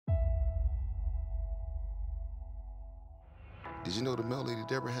Did you know the mail lady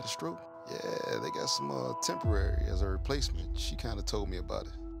Deborah had a stroke? Yeah, they got some temporary as a replacement. She kind of told me about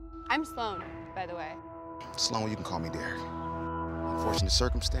it. I'm Sloan, by the way. Sloan, you can call me Derek. Unfortunate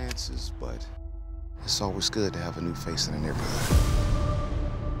circumstances, but it's always good to have a new face in the neighborhood.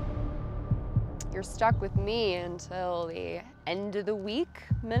 You're stuck with me until the end of the week,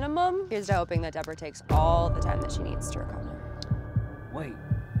 minimum. Here's to hoping that Deborah takes all the time that she needs to recover. Wait,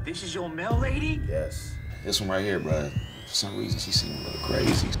 this is your mail lady? Yes. This one right here, bro. For some reason, she seemed a little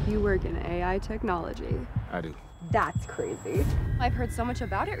crazy. You work in AI technology. I do. That's crazy. I've heard so much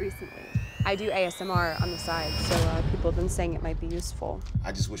about it recently. I do ASMR on the side, so people have been saying it might be useful.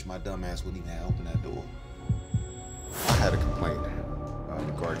 I just wish my dumb ass wouldn't even have opened that door. I had a complaint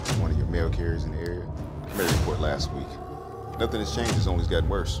regarding to one of your mail carriers in the area. I made a report last week. Nothing has changed, it's only gotten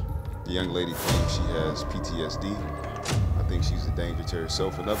worse. The young lady claims she has PTSD. I think she's a danger to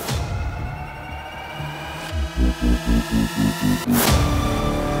herself and others.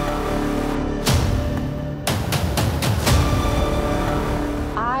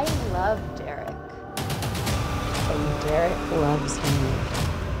 I love Derek. And Derek loves me.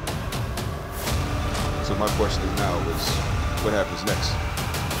 So my question is now is, what happens next?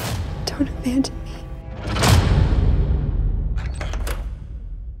 Don't abandon me.